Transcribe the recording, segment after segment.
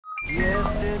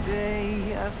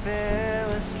Yesterday I fell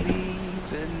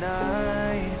asleep at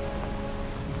night.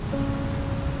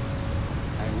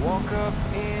 I woke up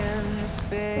in the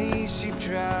spaceship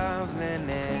traveling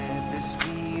at the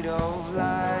speed of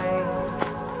light.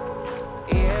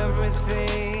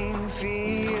 Everything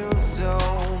feels so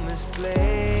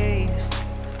misplaced.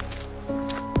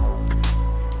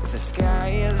 The sky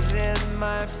is at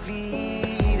my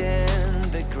feet and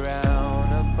the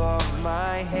ground above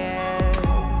my head.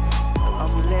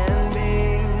 I'm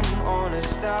landing on a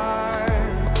star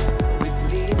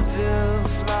with little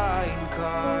flying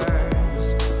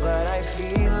cars, but I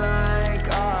feel like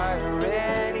I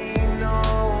already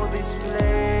know this place.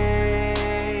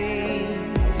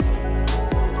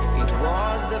 It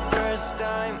was the first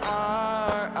time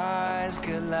our eyes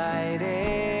collided.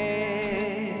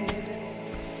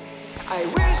 I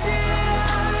wish that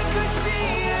I could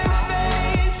see her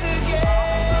face again.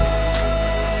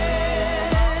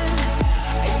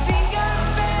 I think I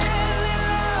fell in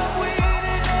love with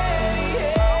an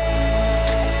alien.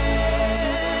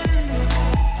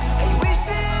 I wish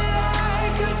that I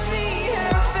could see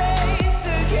her face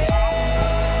again.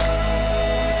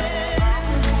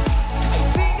 I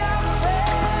think I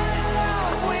fell in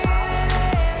love with an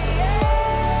alien.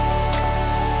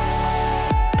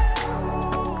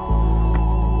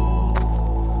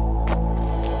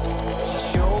 She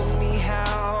showed me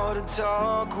how to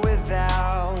talk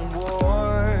without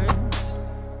words.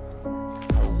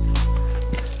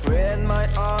 Spread my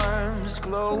arms,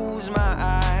 close my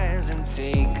eyes, and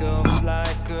take off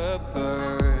like a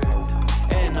bird.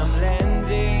 And I'm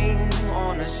landing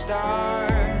on a star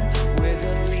with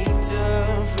a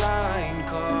little flying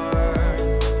cars,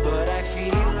 but I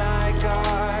feel like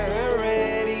I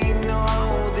already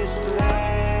know this place.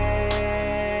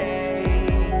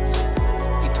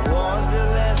 It was the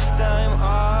last time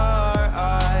our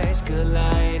eyes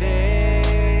collided.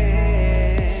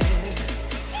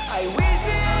 I wish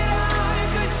that I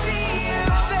could see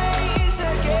her face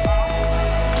again.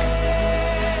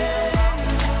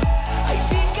 I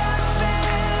think I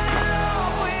fell in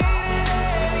love with an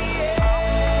alien.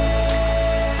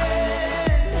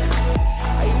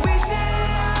 I wish that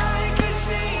I could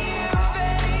see her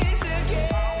face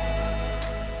again.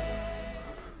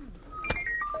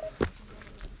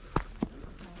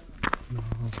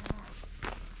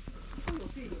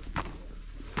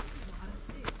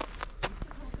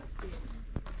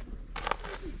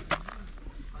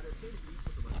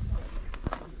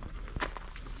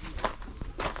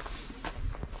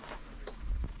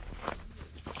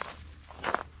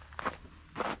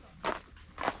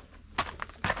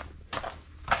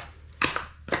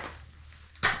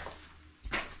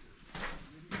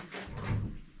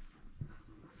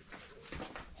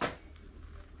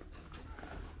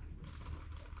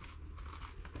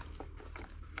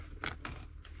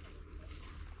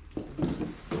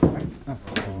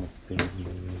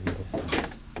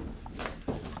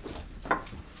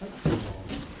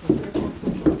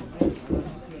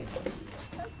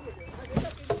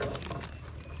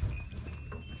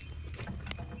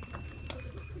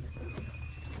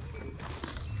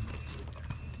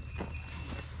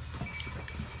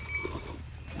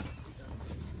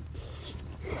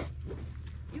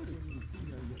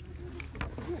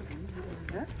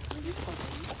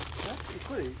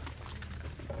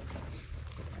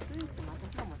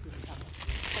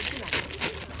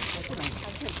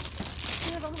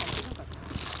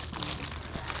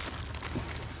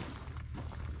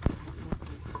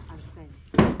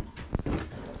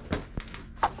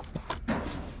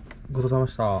 ごちそうさま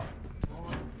でした。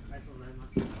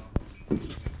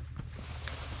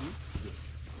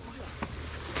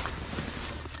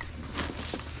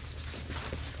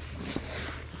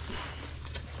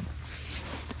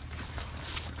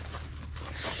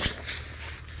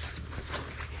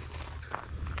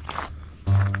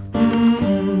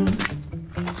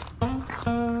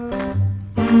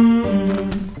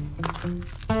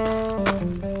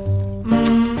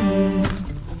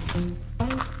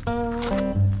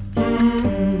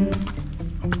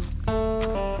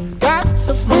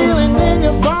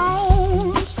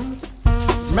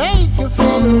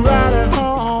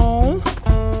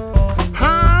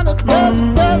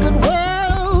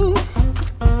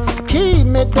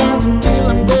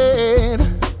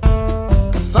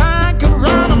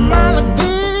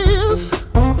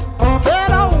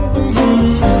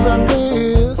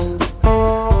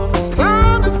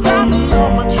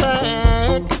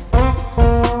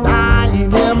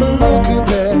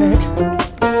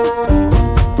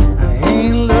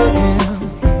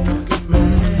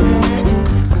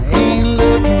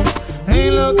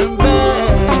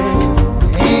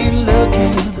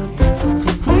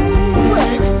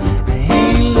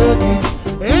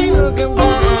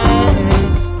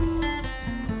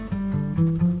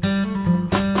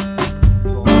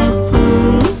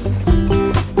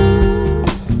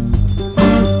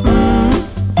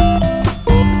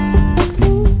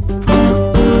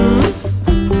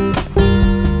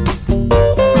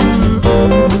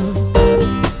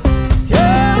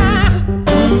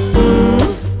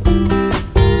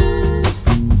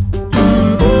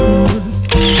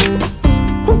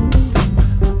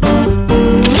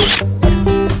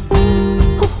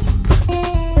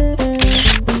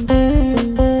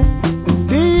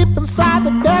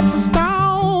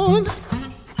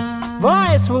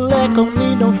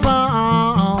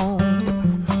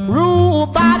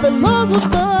stars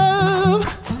above.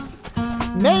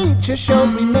 Nature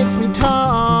shows me, makes me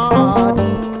taut.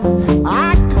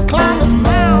 I could climb this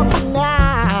mountain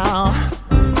now,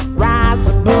 rise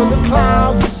above the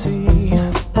clouds and see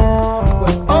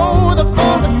where all the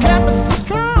falls have kept me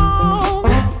strong.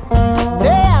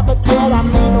 Never did I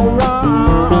mean no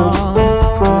wrong,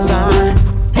 'cause I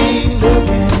ain't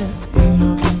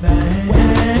looking back.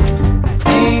 I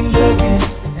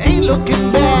ain't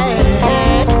looking back.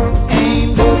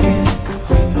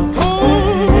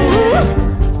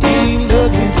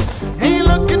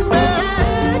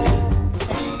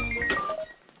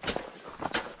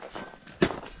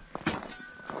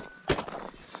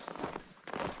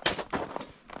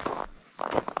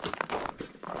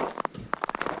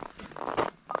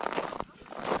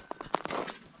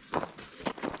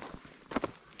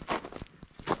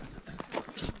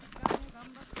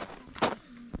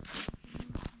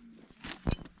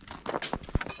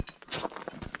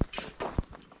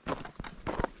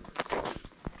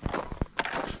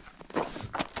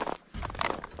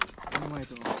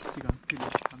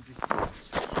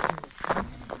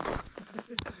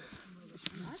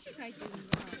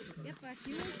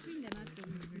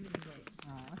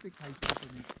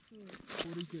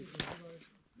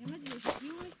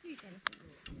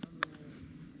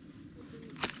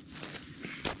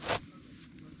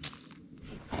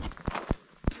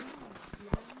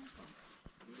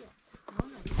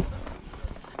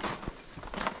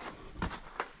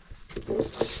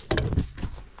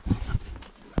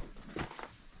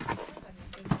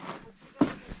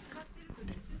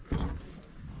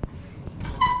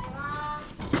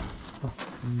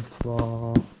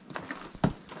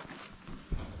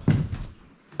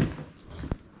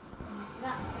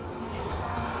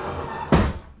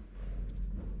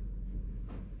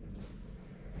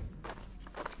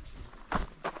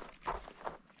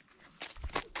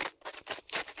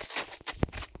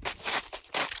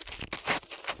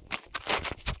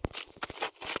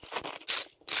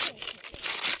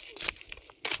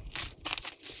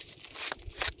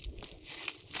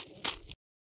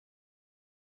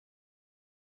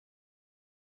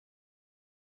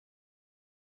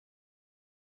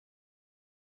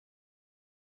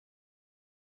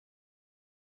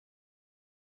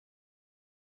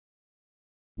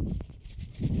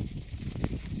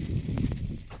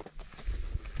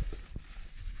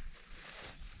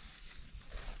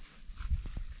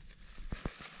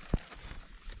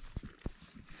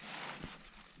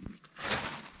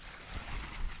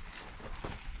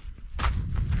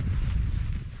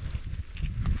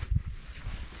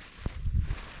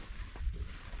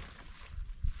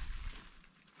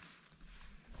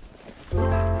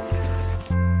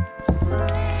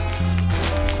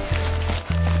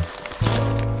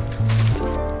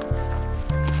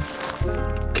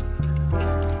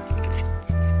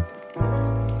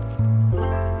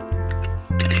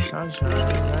 Sunshine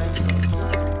and rainbow.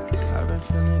 I've been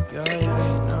feeling good, yeah,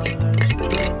 you know that it's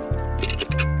true.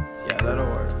 Yeah, that'll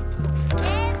work.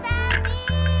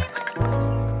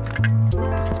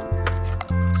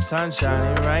 Sunshine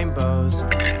and rainbows.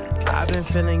 I've been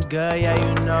feeling good, yeah,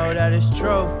 you know that it's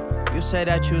true. You say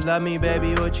that you love me,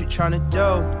 baby, what you tryna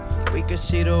do? We could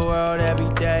see the world every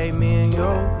day, me and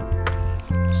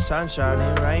you. Sunshine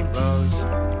and rainbows.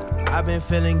 I've been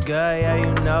feeling good, yeah,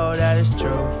 you know that it's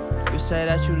true. You say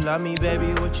that you love me,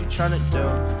 baby, what you tryna do?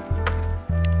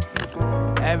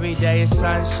 Every day is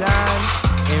sunshine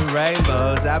and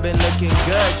rainbows. I've been looking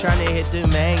good, tryna hit the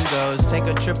mangoes. Take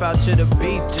a trip out to the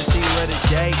beach to see where the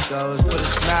day goes. Put a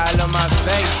smile on my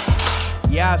face,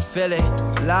 yeah, I feel it.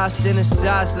 Lost in the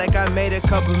sauce like I made a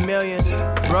couple millions.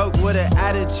 Broke with an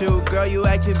attitude, girl, you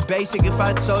acting basic. If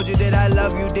I told you that I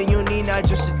love you, then you need not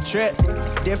just a trip.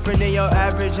 Different than your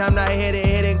average, I'm not here to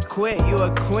hit and quit. You a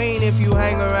queen if you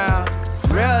hang around.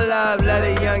 Real love, let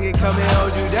a youngin' come and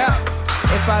hold you down.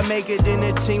 If I make it, then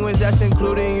the team wins, that's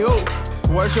including you.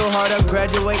 Work so hard, I'm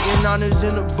graduating honors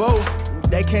in the booth.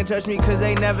 They can't touch me cause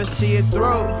they never see it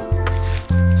through.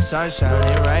 Sunshine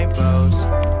and rainbows.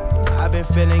 I've been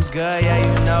feeling good, yeah,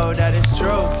 you know that it's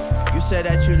true. You said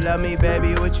that you love me,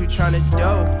 baby, what you tryna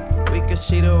do? We could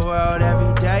see the world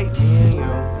every day, me and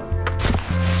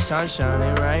you. Sunshine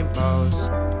and rainbows.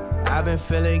 I've been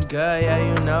feeling good, yeah,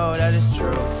 you know that it's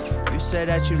true. You said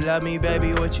that you love me,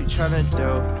 baby, what you tryna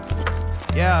do?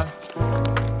 Yeah.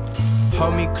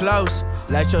 Hold me close,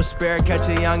 let your spirit catch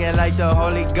a youngin' like the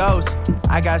Holy Ghost.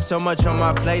 I got so much on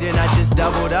my plate and I just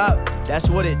doubled up. That's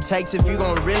what it takes if you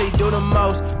gon' really do the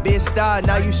most. Be a star,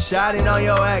 now you shining on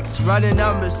your ex, running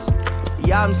numbers.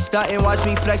 Yeah, I'm stunting, watch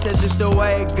me flex, that's just the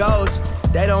way it goes.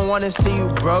 They don't wanna see you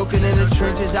broken in the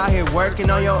trenches, out here working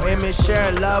on your image,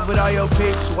 sharing love with all your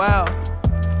peeps. Wow,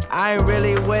 I ain't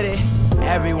really with it.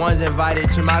 Everyone's invited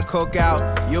to my cookout.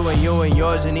 You and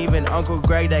yours, and even Uncle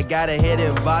Greg that got a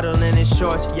hidden bottle in his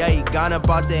shorts. Yeah, he gone up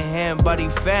out the hand, but he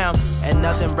found, and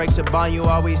nothing breaks a bond you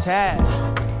always had.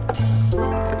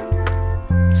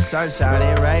 Sunshine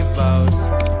and rainbows.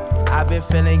 I've been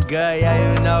feeling good, yeah,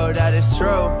 you know that it's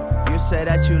true. You say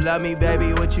that you love me,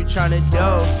 baby, what you tryna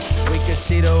do? We can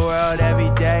see the world every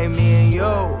day, me and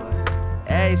you.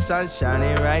 Hey, sunshine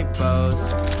and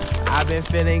rainbows. I've been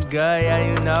feeling good, yeah,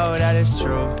 you know that it's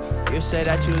true. You say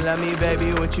that you love me,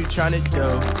 baby, what you tryna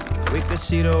do? We can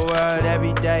see the world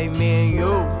every day, me and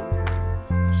you.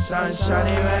 Sunshine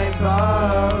and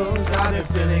rainbows. I've been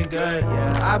feeling good,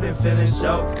 yeah, I've been feeling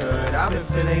so good. I've been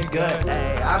feeling good,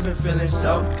 hey, I've been feeling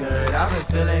so good. I've been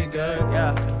feeling good,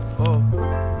 yeah, ooh.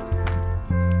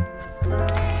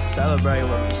 Celebrate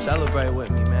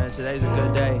with me, man. Today's a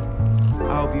good day.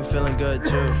 I hope you feeling good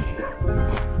too.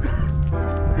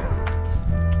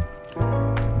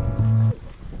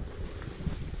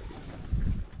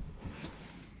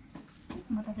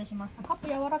 お待たせしました。カップ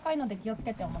柔らかいので気をつ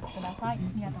けてお持ちください。あ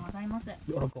りがとうございます。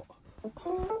柔らか。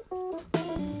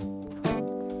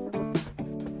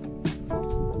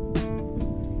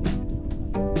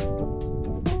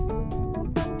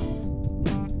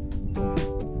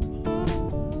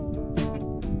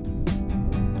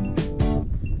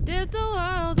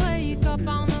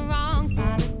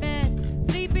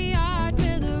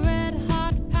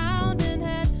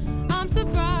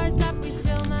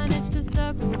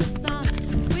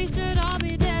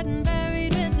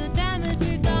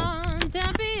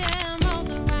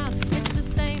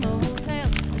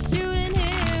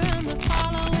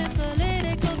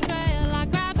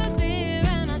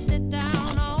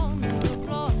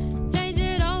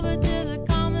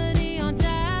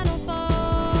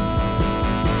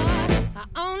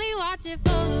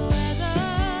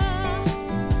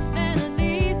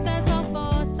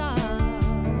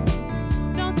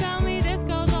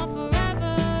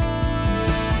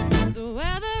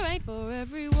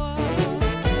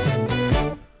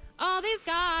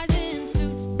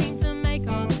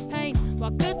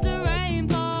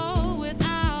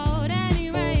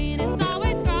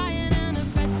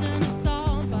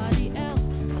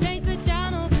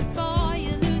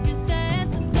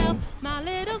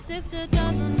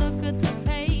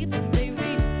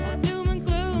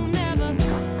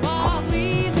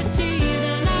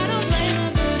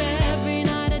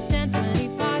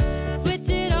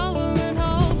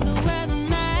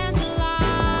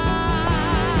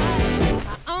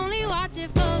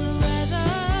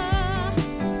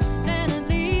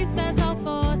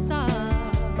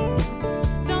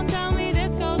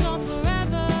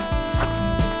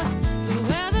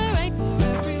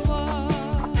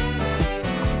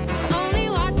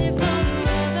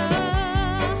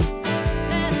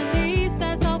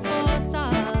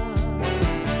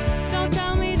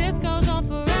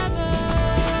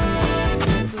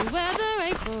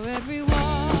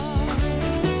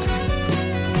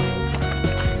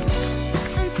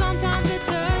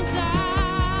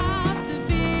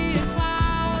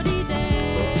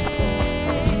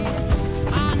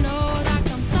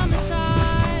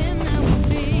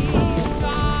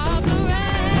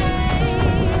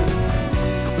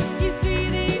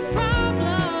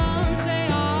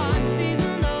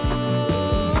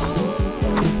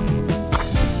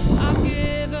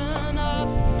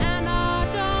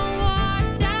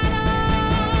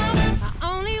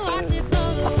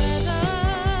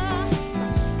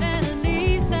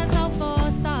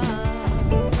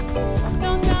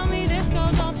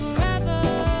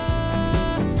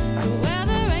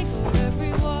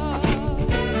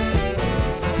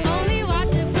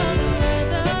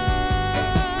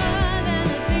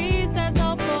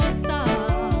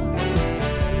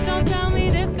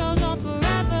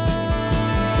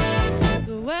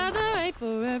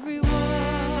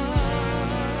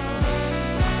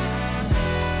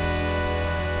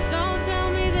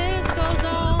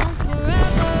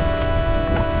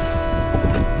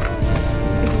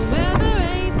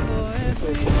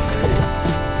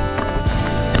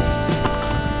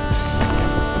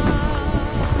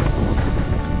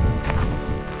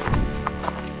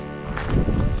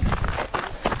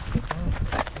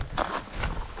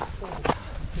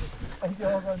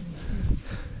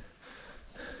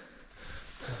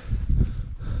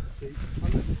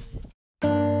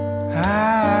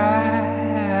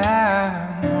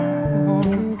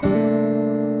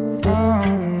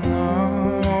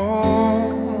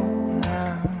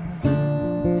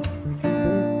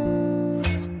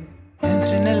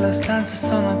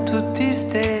Sono tutti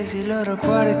stesi, i loro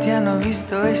cuori ti hanno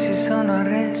visto e si sono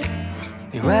arresi.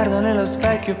 Mi guardo nello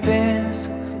specchio e penso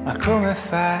ma come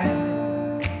fai?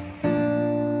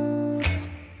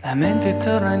 La mente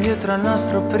torna indietro al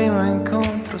nostro primo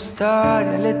incontro,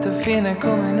 storia, letto fine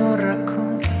come in un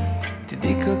racconto. Ti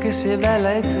dico che sei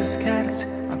bella e tu scherzi,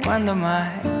 ma quando mai?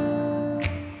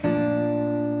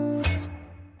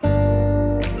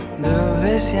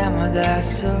 Dove siamo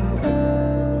adesso?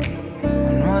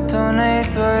 Nuoto nei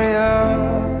tuoi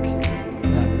occhi,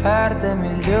 la parte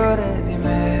migliore di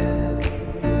me.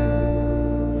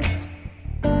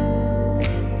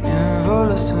 In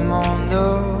volo sul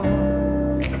mondo,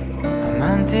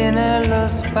 amanti nello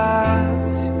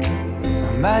spazio,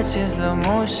 baci in slow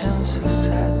motion sul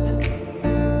set.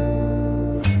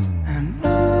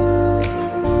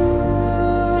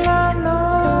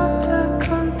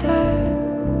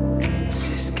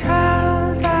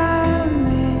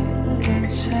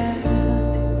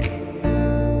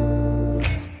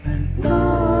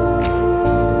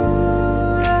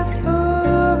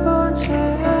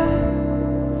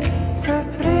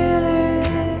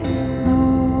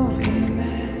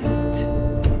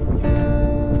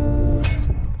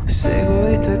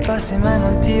 Ma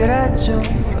non ti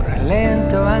raggiungo,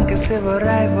 rallento anche se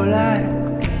vorrei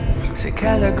volare. Sei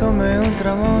calda come un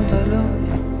tramonto a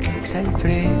luglio, sei il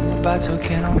primo bacio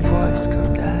che non puoi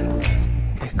scordare.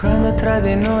 E quando tra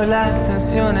di noi la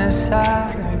tensione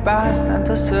sale, mi basta un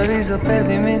tuo sorriso per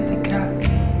dimenticare.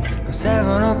 Non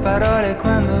servono parole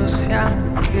quando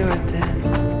siamo io e te.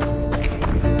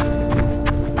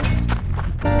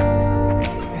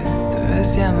 E dove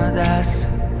siamo adesso?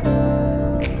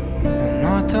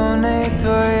 Nuoto nei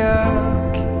tuoi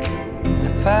occhi,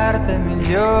 la parte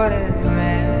migliore di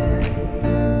me.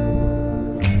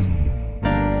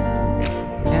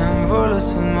 E un volo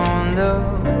sul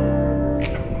mondo,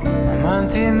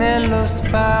 amanti nello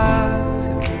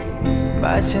spazio,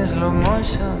 baci in slow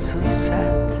motion sul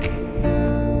set.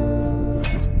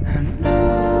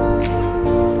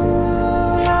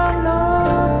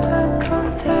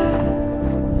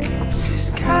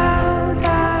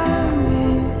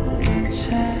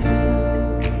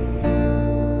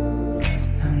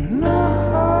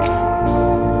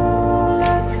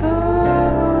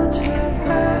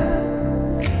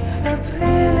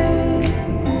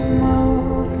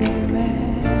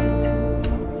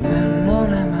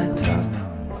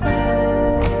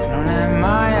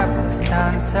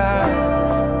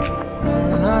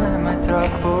 Non è mai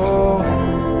troppo,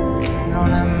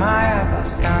 non è mai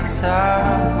abbastanza.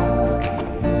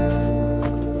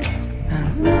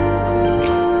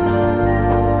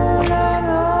 La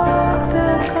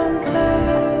notte con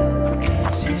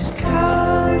te si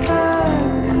scalda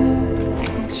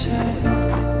il cielo.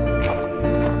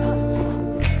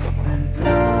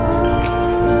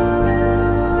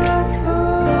 La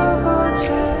tua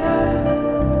voce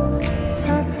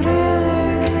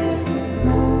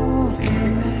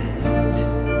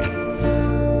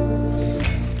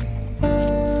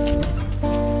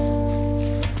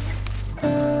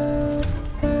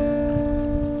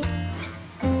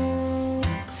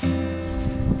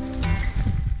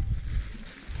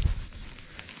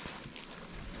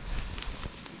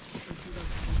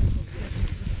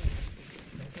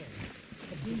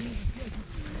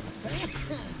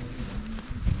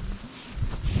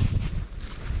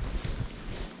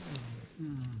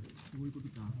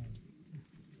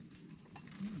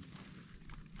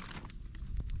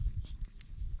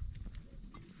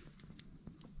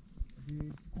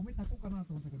米炊こうかな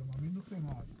と思ったけど、まあ、めんどくさい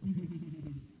なって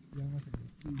やめましたけど。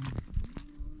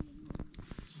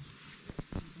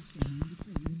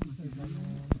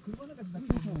車の中で炊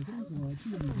くとそもそも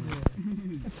きれい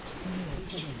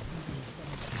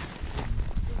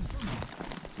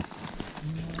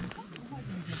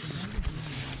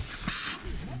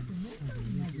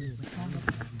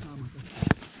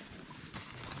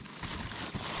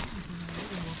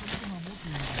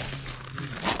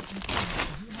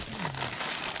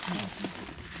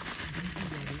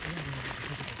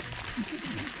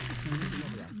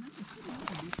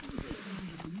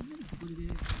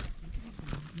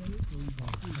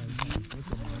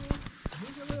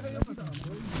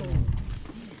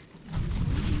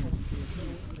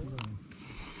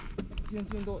に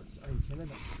都哎前面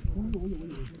的，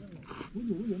我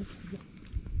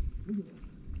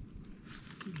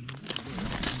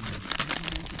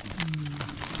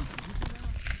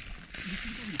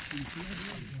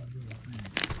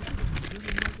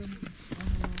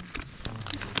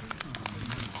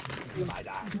有，买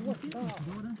的。我知道，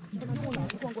你跟他跟我俩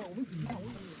逛逛，我们一起看。不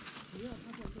要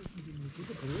他做这事情，不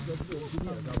是合格，是我们今天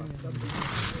知道吧？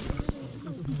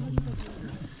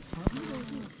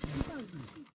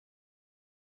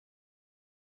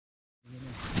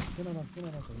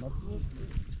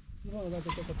妻がだって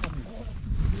ちょっと多分、